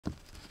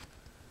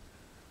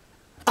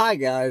Hi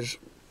guys,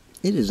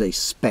 it is a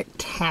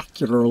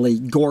spectacularly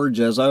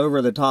gorgeous,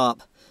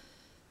 over-the-top,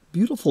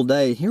 beautiful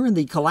day here in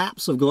the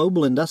collapse of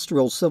global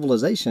industrial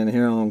civilization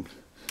here in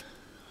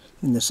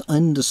this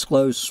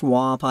undisclosed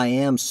swamp. I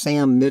am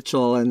Sam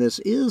Mitchell and this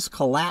is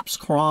Collapse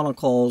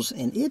Chronicles,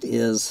 and it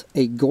is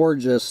a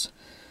gorgeous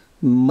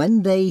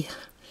Monday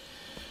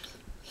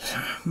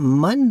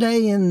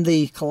in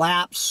the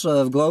collapse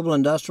of global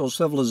industrial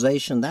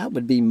civilization. That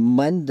would be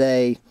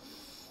Monday,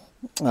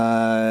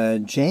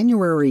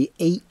 January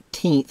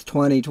 18th,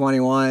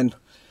 2021,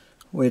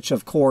 which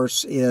of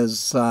course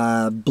is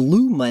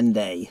Blue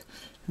Monday.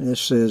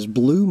 This is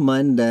Blue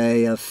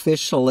Monday,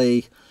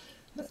 officially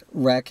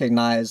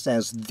recognized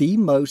as the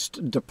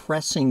most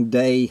depressing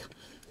day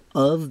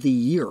of the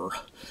year.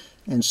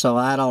 And so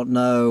I don't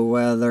know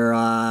whether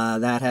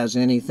that has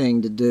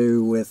anything to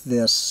do with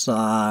this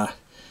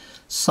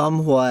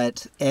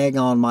somewhat egg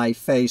on my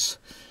face,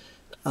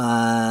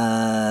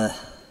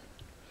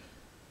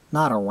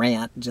 not a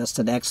rant, just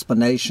an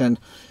explanation.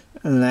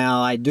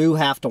 Now, I do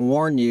have to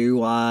warn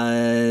you,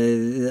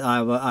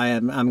 I'm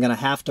going to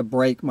have to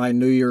break my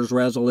New Year's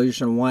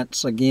resolution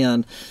once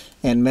again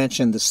and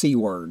mention the C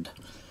word.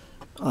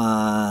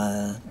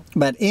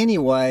 But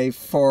anyway,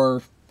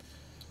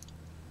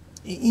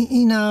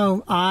 you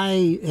know,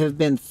 I have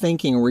been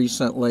thinking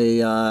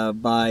recently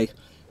I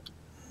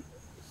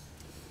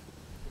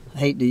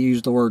hate to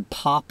use the word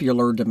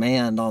popular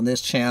demand on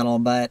this channel,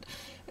 but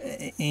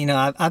you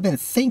know, I've been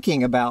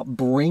thinking about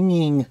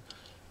bringing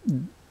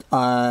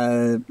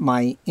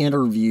my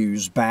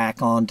interviews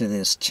back onto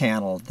this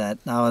channel. That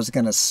I was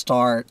going to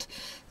start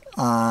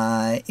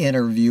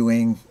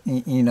interviewing,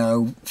 you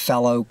know,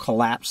 fellow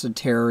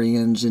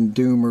collapsitarians and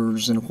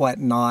doomers and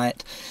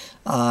whatnot,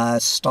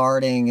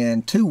 starting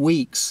in 2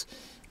 weeks.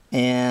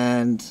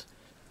 And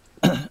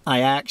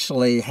I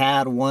actually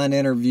had one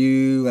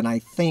interview, and I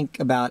think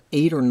about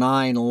 8 or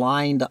 9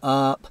 lined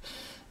up,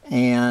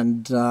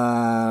 and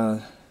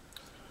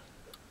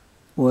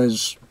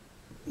was,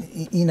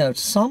 you know,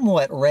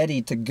 somewhat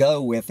ready to go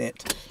with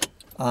it.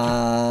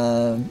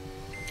 But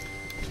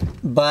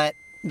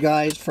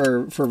guys,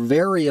 for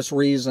various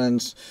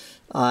reasons,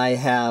 I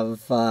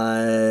have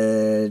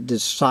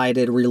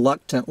decided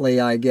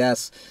reluctantly, I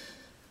guess,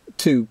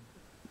 to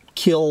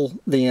kill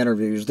the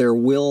interviews. I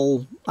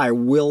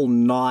will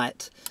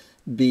not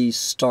be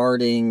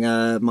starting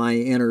my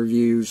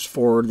interviews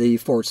for the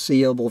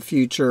foreseeable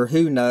future.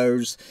 Who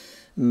knows?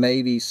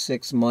 Maybe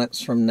 6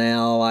 months from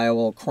now I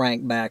will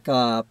crank back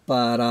up,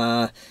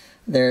 but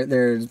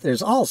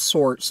there's all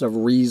sorts of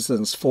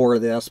reasons for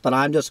this, but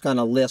I'm just going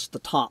to list the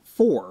top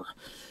 4.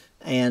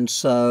 And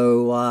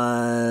so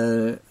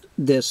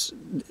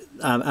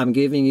I'm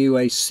giving you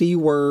a C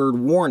word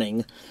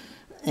warning.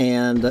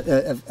 And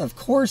of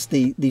course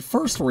the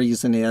first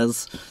reason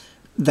is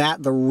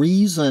that the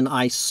reason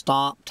I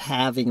stopped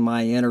having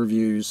my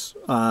interviews,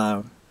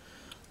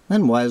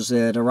 when was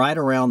it? Right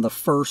around the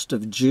 1st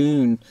of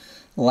June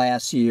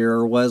last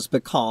year, was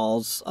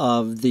because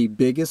of the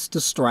biggest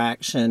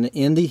distraction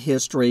in the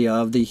history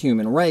of the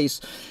human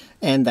race,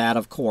 and that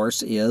of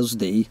course is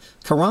the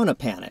corona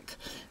panic.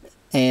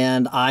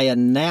 And I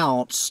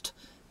announced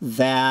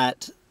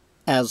that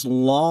as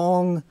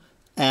long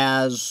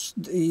as,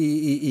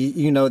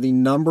 you know, the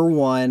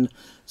 #1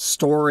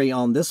 story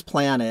on this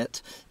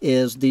planet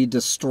is the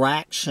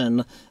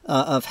distraction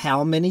of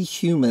how many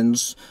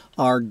humans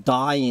are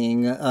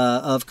dying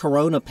of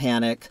corona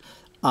panic,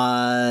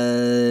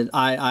 I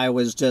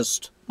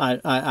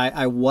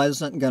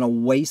wasn't going to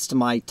waste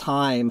my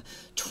time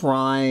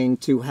trying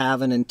to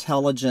have an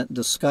intelligent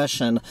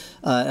discussion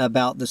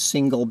about the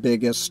single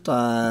biggest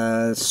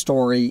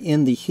story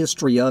in the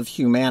history of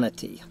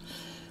humanity,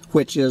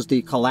 which is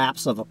the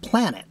collapse of a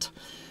planet.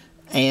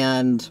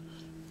 And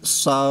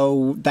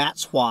so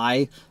that's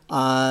why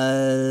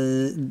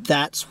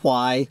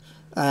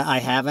I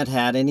haven't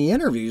had any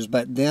interviews.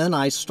 But then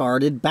I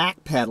started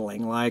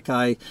backpedaling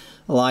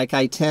like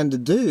I tend to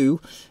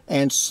do,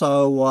 and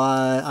so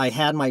I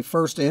had my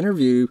first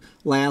interview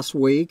last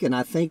week, and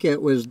I think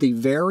it was the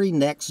very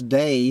next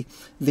day.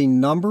 The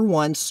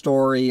 #1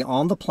 story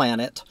on the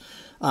planet,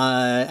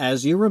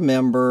 as you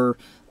remember,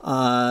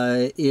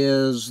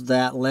 is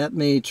that, let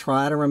me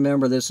try to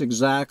remember this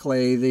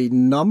exactly, the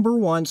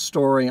 #1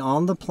 story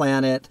on the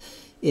planet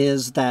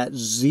is that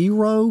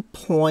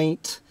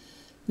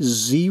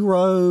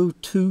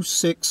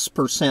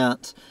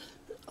 0.026%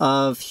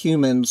 of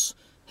humans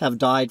have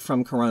died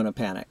from corona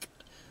panic,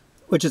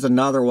 which is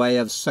another way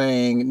of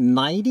saying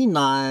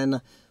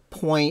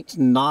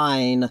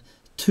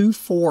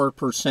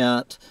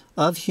 99.924%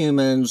 of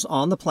humans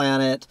on the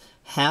planet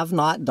have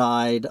not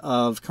died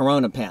of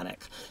corona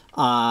panic.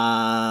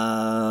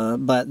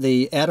 But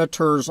the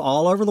editors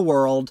all over the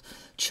world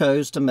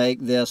chose to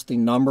make this the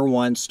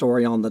 #1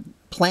 story on the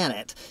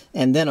planet.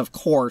 And then, of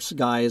course,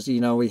 guys,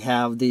 you know, we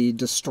have the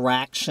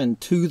distraction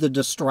to the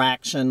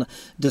distraction,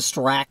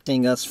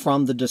 distracting us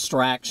from the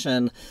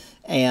distraction.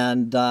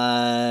 And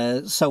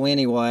so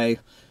anyway,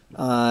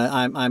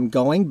 I'm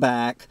going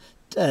back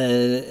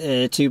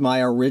to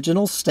my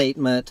original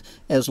statement,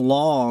 as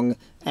long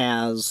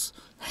as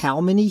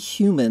how many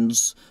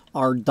humans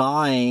are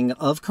dying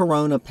of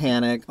corona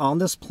panic on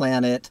this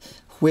planet,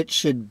 which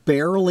should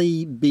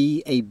barely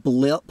be a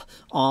blip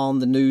on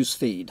the news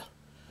feed.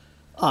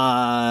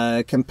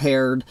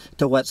 Compared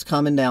to what's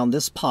coming down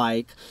this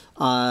pike,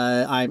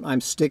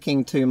 I'm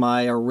sticking to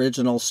my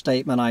original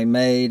statement I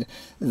made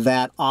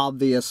that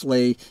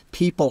obviously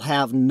people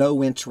have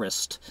no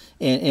interest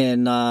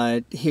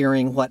in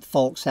hearing what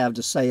folks have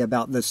to say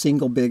about the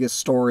single biggest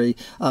story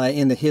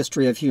in the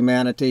history of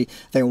humanity.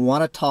 They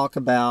want to talk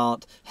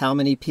about how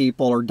many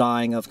people are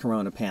dying of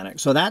corona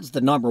panic. So that's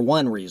the number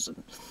one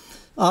reason.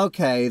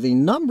 Okay, the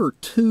number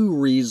two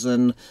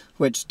reason,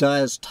 which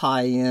does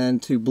tie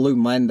into Blue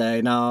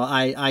Monday. Now,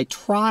 I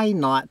try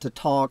not to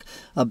talk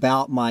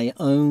about my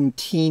own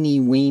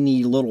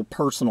teeny-weeny little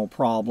personal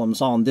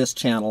problems on this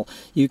channel.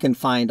 You can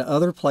find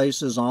other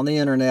places on the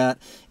internet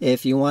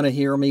if you want to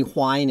hear me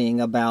whining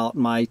about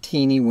my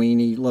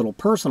teeny-weeny little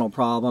personal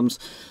problems.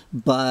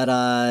 But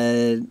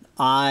I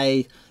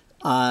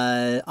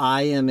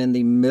am in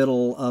the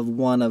middle of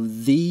one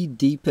of the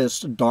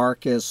deepest,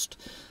 darkest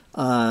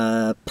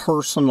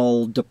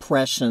personal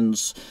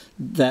depressions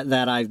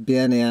that I've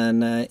been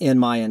in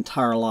my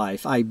entire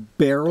life. I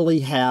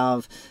barely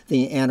have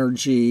the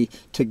energy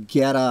to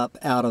get up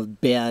out of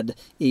bed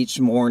each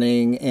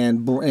morning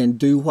and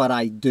do what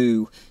I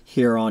do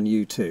here on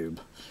YouTube.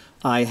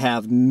 I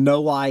have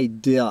no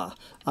idea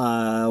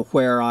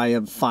where I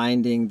am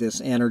finding this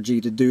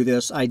energy to do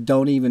this. I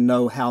don't even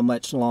know how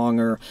much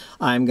longer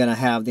I'm going to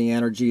have the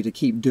energy to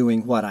keep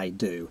doing what I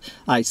do.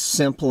 I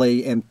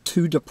simply am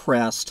too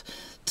depressed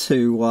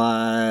to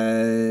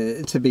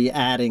be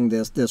adding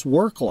this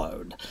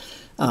workload,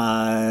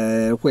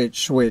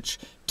 which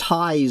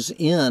ties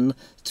in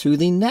to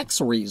the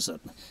next reason,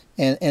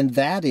 and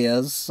that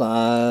is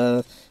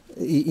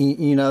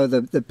you know,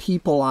 the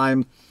people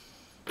I'm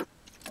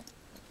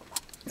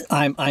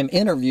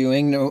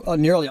interviewing,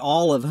 nearly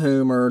all of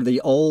whom are the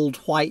old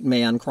white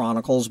man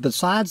chronicles.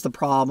 Besides the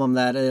problem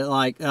that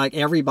like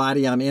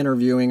everybody I'm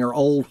interviewing are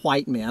old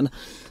white men.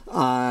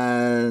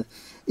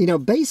 You know,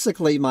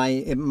 basically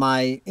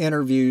my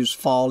interviews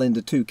fall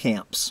into two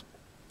camps.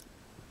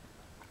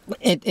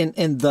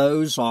 And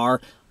those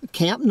are,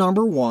 camp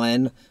number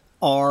one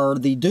are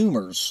the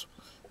doomers,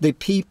 the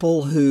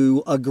people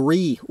who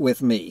agree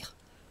with me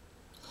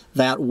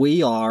that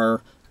we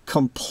are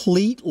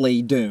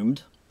completely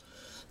doomed.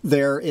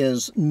 There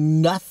is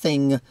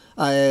nothing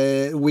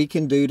we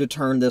can do to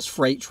turn this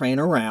freight train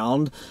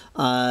around.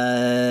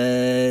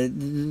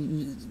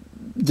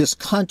 This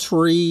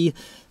country,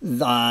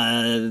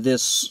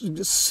 this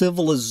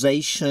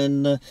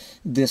civilization,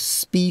 this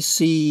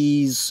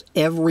species,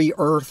 every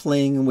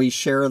earthling we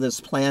share this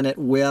planet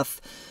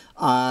with,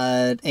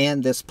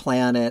 and this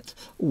planet,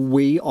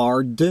 we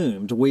are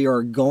doomed. We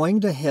are going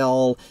to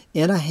hell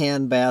in a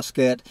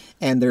handbasket,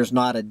 and there's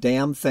not a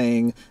damn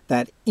thing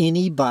that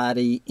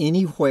anybody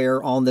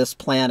anywhere on this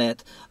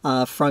planet,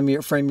 from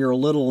your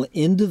little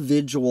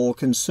individual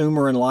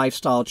consumer and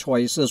lifestyle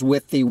choices,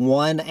 with the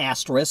one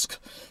asterisk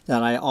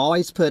that I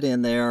always put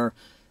in there,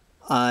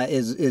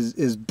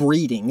 is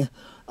breeding.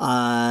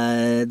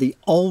 The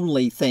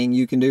only thing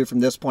you can do from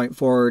this point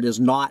forward is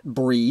not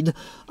breed,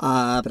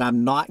 but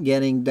I'm not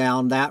getting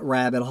down that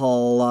rabbit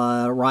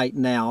hole right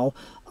now.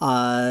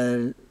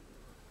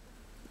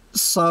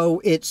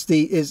 So it's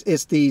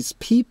these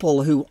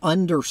people who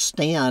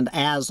understand,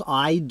 as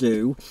I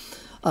do,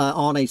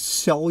 on a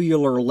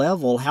cellular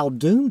level, how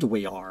doomed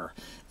we are.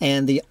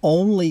 And the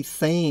only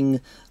thing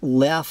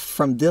left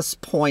from this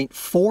point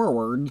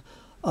forward,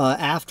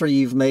 after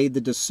you've made the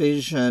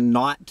decision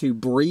not to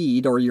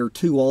breed, or you're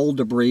too old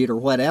to breed, or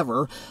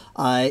whatever,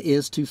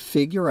 is to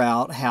figure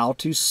out how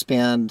to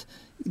spend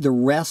the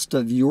rest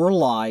of your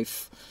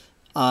life,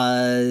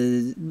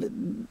 you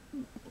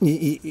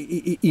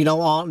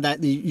know, on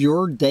that,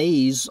 your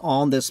days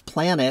on this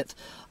planet,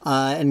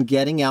 and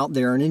getting out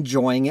there and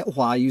enjoying it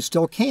while you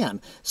still can.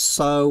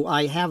 So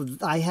I have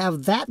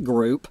that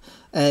group,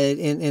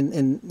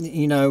 in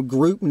you know,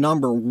 group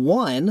number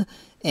one,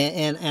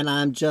 and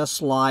I'm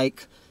just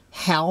like,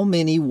 how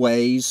many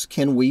ways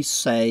can we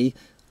say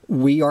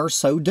we are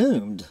so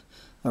doomed,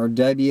 or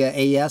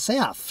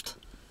WASF'd?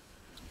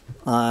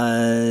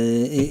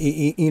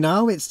 You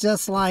know, it's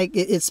just like,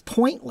 it's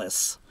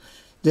pointless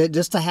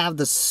just to have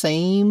the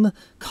same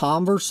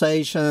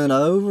conversation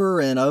over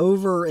and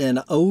over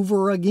and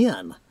over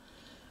again.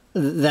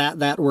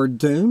 That we're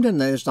doomed,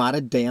 and there's not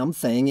a damn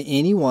thing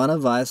any one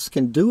of us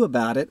can do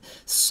about it,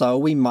 so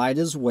we might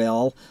as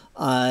well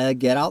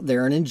get out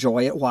there and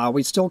enjoy it while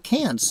we still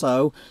can.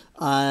 So,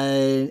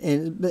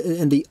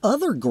 and the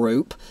other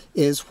group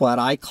is what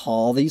I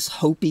call these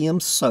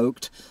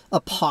hopium-soaked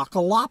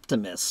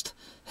apocalyptimists,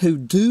 who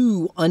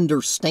do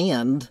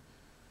understand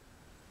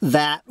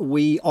that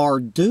we are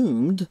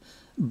doomed.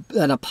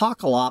 An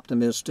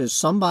apocalyptimist is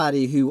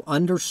somebody who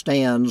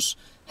understands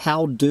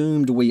how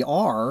doomed we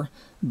are,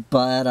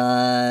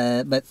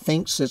 but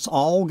thinks it's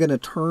all going to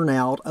turn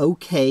out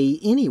okay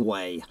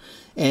anyway.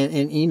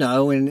 And you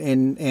know,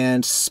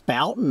 and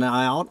spouting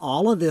out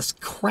all of this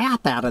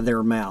crap out of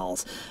their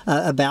mouths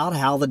about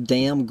how the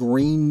damn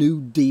Green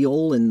New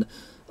Deal and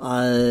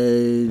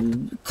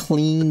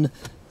clean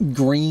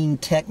green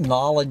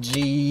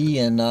technology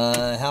and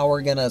how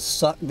we're gonna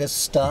suck this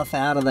stuff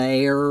out of the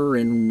air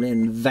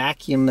and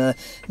vacuum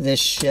this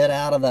shit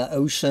out of the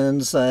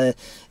oceans.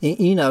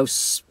 You know,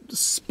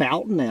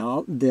 spouting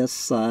out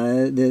this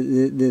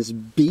this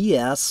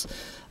BS.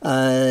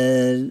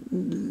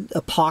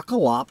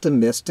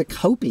 Apocalyptic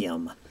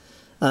hopium.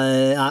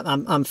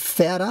 I'm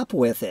fed up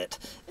with it,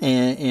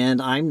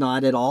 and I'm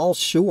not at all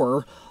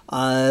sure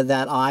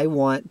that I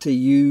want to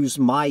use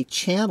my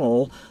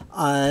channel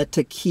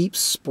to keep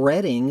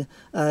spreading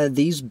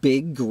these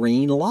big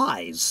green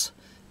lies.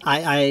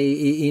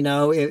 You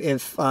know,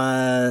 if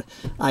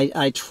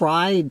I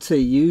tried to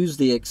use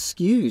the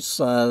excuse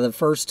the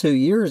first 2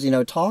 years, you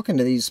know, talking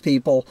to these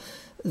people,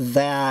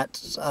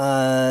 that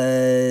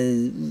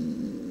I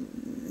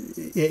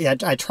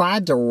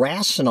tried to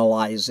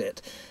rationalize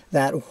it,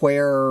 that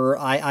where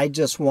I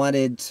just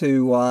wanted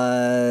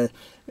to,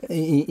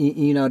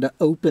 you know, to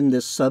open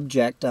this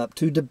subject up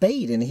to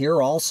debate and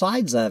hear all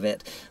sides of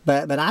it.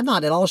 But I'm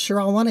not at all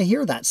sure I want to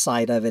hear that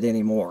side of it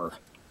anymore.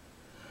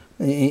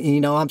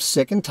 You know, I'm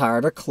sick and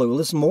tired of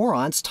clueless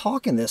morons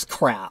talking this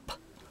crap.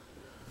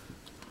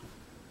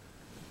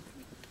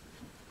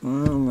 All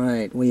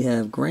right, we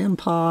have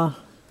Grandpa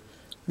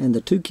and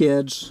the 2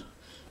 kids,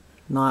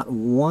 not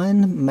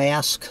one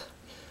mask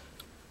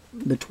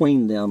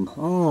between them.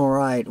 All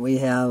right, we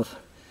have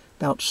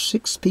about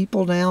 6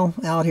 people now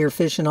out here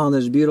fishing on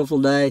this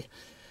beautiful day.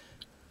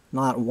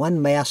 Not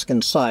one mask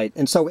in sight.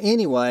 And so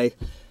anyway,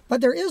 but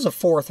there is a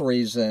 4th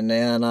reason,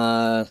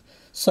 and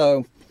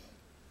so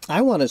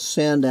I want to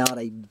send out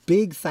a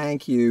big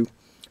thank you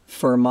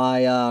for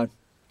my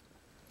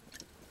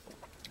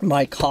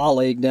my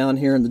colleague down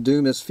here in the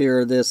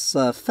Doomosphere, this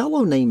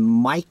fellow named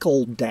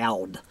Michael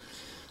Dowd.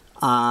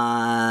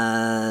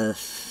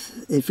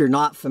 If you're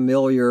not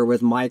familiar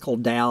with Michael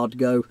Dowd,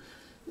 go.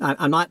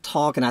 I'm not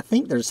talking, I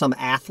think there's some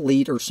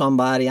athlete or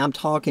somebody. I'm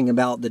talking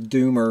about the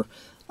Doomer,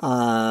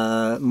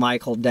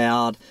 Michael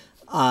Dowd.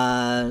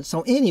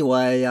 So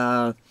anyway,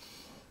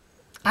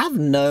 I've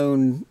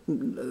known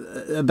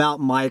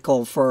about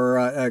Michael for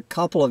a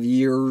couple of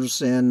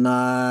years, and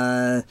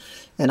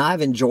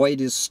I've enjoyed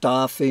his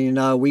stuff. You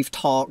know, we've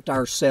talked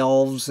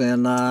ourselves,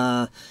 and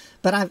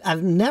but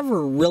I've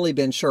never really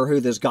been sure who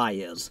this guy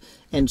is.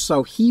 And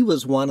so he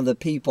was one of the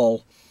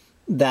people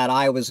that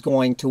I was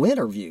going to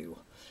interview.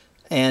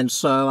 And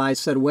so I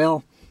said,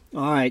 well,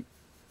 all right,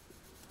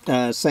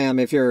 Sam,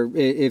 if you're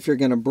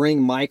going to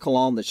bring Michael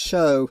on the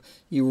show,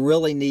 you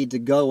really need to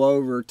go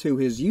over to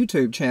his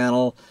YouTube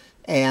channel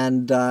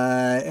and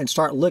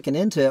start looking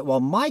into it. Well,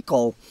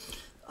 Michael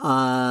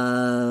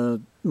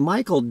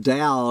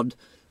Dowd,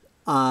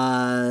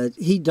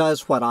 he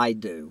does what I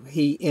do.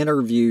 He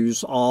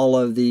interviews all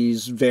of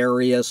these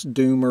various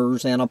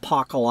doomers and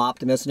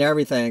apocalyptics and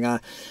everything.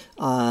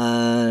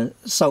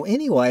 So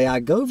anyway, I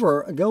go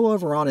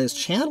over on his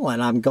channel,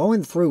 and I'm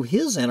going through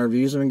his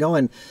interviews and I'm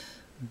going,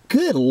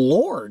 good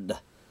Lord,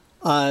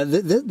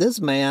 this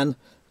man.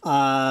 You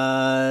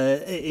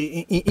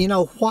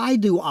know, why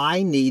do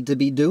I need to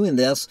be doing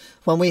this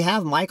when we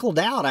have Michael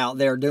Dowd out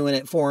there doing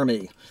it for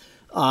me?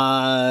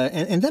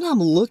 And then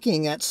I'm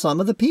looking at some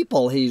of the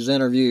people he's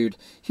interviewed.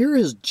 Here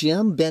is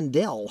Jim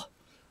Bendel.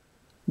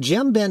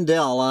 Jim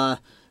Bendel,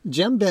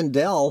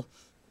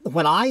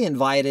 when I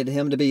invited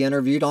him to be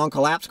interviewed on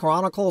Collapse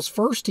Chronicles,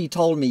 first he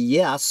told me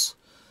yes.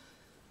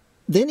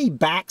 Then he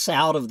backs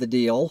out of the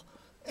deal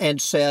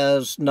and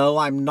says, no,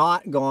 I'm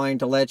not going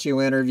to let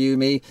you interview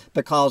me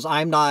because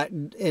I'm not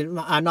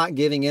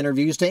giving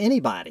interviews to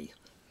anybody.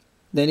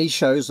 Then he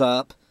shows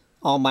up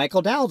on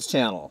Michael Dowd's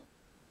channel.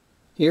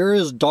 Here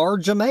is Dar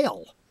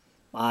Jamail.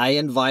 I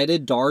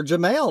invited Dar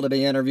Jamail to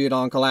be interviewed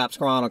on Collapse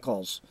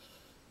Chronicles.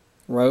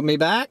 Wrote me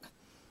back,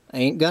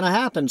 ain't gonna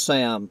happen,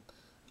 Sam.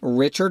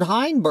 Richard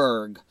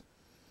Heinberg.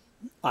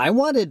 I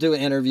wanted to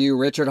interview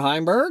Richard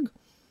Heinberg.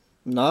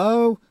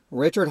 No,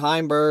 Richard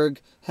Heinberg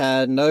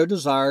had no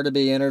desire to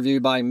be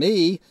interviewed by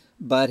me,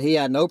 but he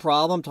had no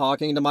problem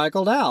talking to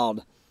Michael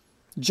Dowd.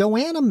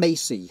 Joanna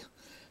Macy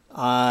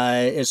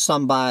is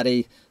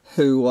somebody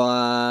who,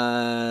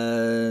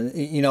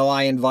 you know,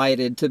 I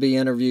invited to be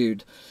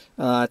interviewed.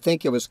 I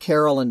think it was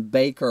Carolyn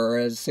Baker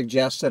has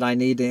suggested I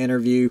need to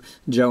interview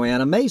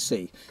Joanna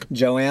Macy.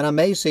 Joanna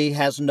Macy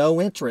has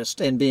no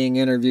interest in being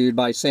interviewed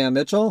by Sam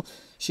Mitchell.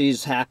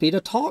 She's happy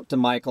to talk to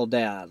Michael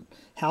Dowd.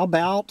 How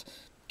about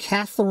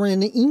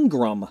Catherine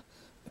Ingram?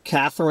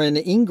 Catherine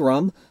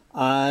Ingram,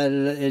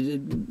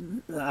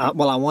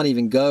 well, I won't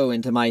even go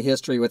into my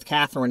history with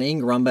Catherine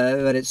Ingram,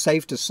 but it's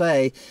safe to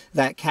say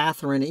that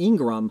Catherine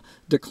Ingram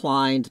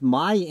declined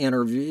my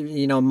interview,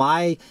 you know,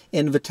 my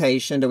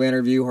invitation to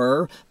interview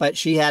her, but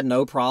she had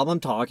no problem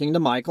talking to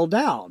Michael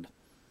Dowd.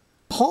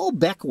 Paul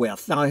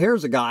Beckwith. Now,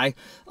 here's a guy,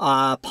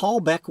 Paul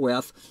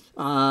Beckwith.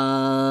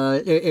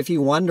 If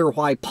you wonder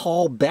why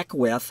Paul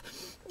Beckwith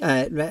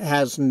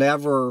has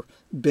never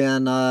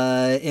been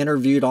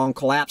interviewed on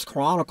Collapse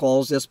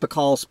Chronicles, it's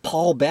because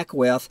Paul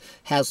Beckwith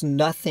has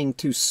nothing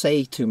to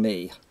say to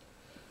me.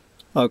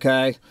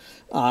 Okay?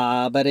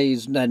 But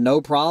he's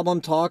no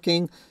problem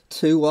talking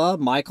to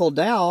Michael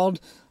Dowd,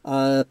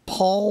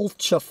 Paul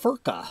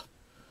Chafurka.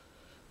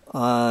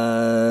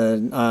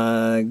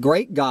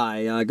 Great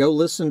guy. Go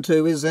listen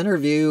to his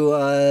interview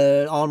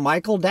on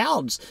Michael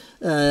Dowd's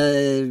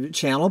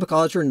channel,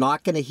 because you're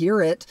not going to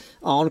hear it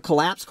on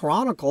Collapse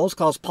Chronicles,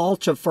 because Paul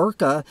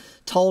Chafurka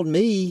told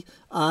me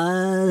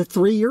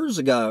 3 years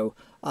ago,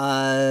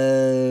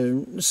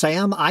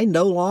 Sam, I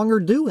no longer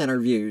do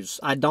interviews.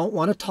 I don't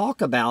want to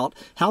talk about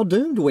how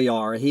doomed we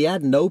are. He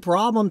had no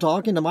problem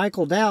talking to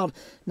Michael Dowd.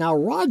 Now,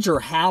 Roger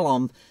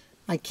Hallam,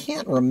 I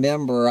can't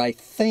remember. I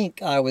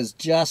think I was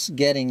just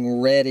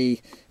getting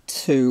ready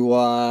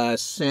to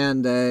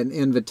send an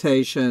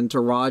invitation to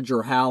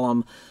Roger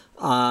Hallam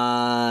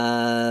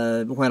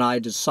when I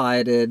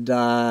decided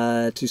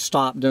to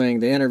stop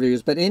doing the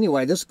interviews. But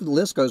anyway, this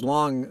list goes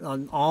on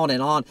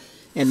and on.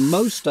 And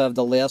most of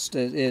the list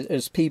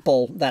is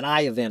people that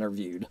I have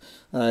interviewed,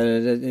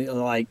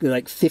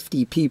 like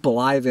 50 people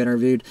I've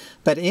interviewed.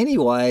 But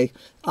anyway,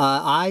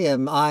 I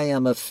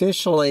am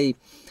officially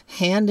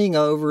handing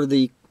over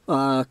the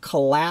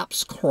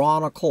Collapse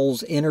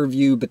Chronicles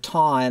interview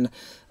baton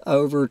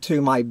over to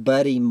my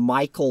buddy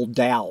Michael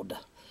Dowd.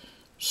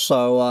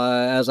 So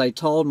as I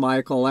told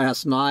Michael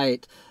last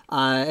night,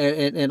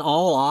 in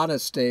all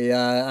honesty,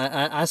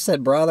 I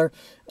said, brother,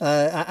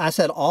 I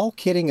said, all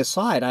kidding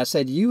aside, I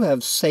said, you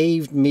have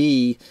saved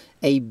me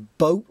a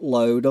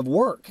boatload of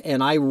work,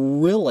 and I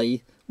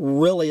really,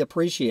 really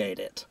appreciate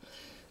it.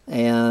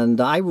 And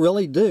I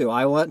really do.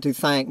 I want to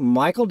thank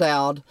Michael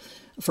Dowd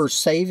for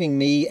saving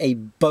me a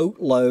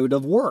boatload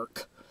of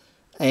work.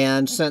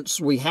 And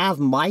since we have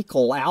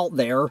Michael out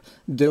there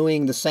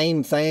doing the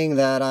same thing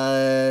that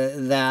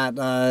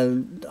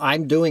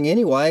I'm doing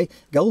anyway,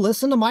 go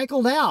listen to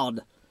Michael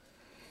Dowd.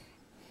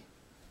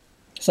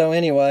 So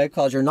anyway,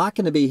 because you're not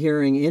going to be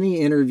hearing any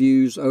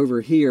interviews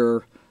over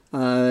here,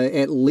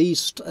 at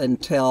least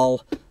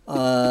until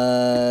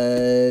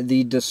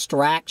the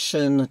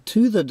distraction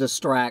to the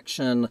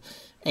distraction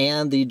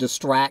and the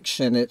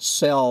distraction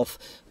itself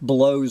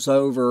blows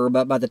over.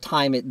 But by the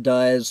time it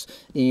does,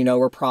 you know,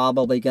 we're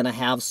probably going to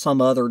have some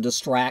other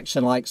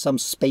distraction, like some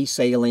space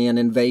alien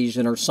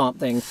invasion or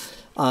something,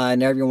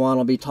 and everyone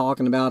will be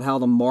talking about how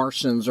the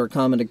Martians are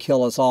coming to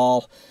kill us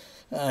all.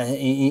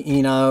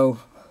 You know,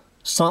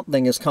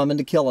 something is coming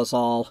to kill us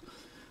all.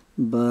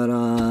 But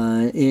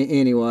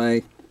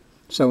anyway,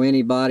 so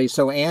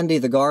Andy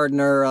the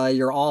gardener,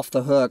 you're off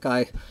the hook.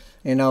 I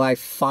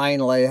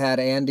finally had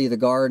Andy the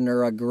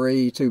gardener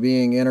agree to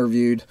being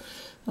interviewed.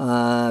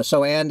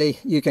 So Andy,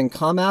 you can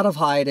come out of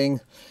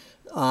hiding.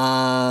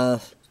 I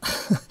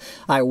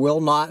will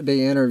not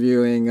be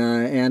interviewing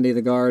Andy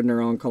the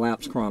gardener on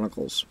Collapse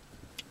Chronicles.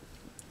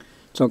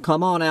 So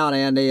come on out,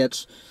 Andy.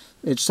 It's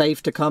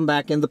safe to come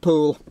back in the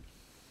pool.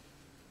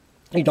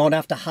 You don't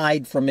have to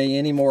hide from me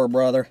anymore,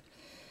 brother.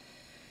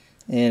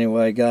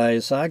 Anyway,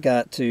 guys, I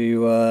got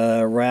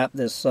to wrap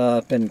this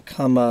up and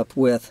come up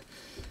with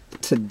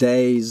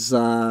today's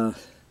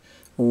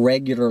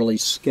regularly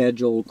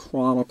scheduled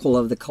Chronicle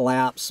of the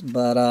Collapse,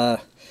 but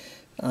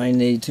I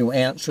need to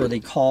answer the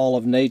call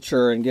of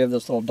nature and give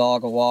this little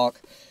dog a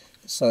walk,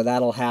 so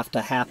that'll have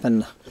to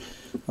happen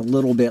a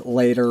little bit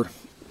later.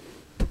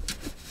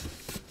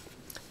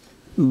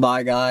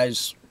 Bye,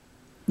 guys.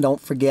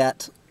 Don't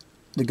forget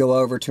to go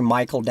over to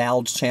Michael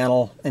Dowd's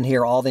channel and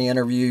hear all the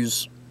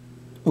interviews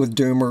with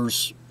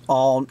Doomers,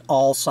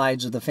 all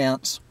sides of the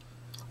fence,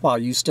 while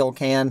you still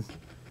can.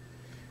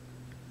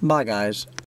 Bye, guys.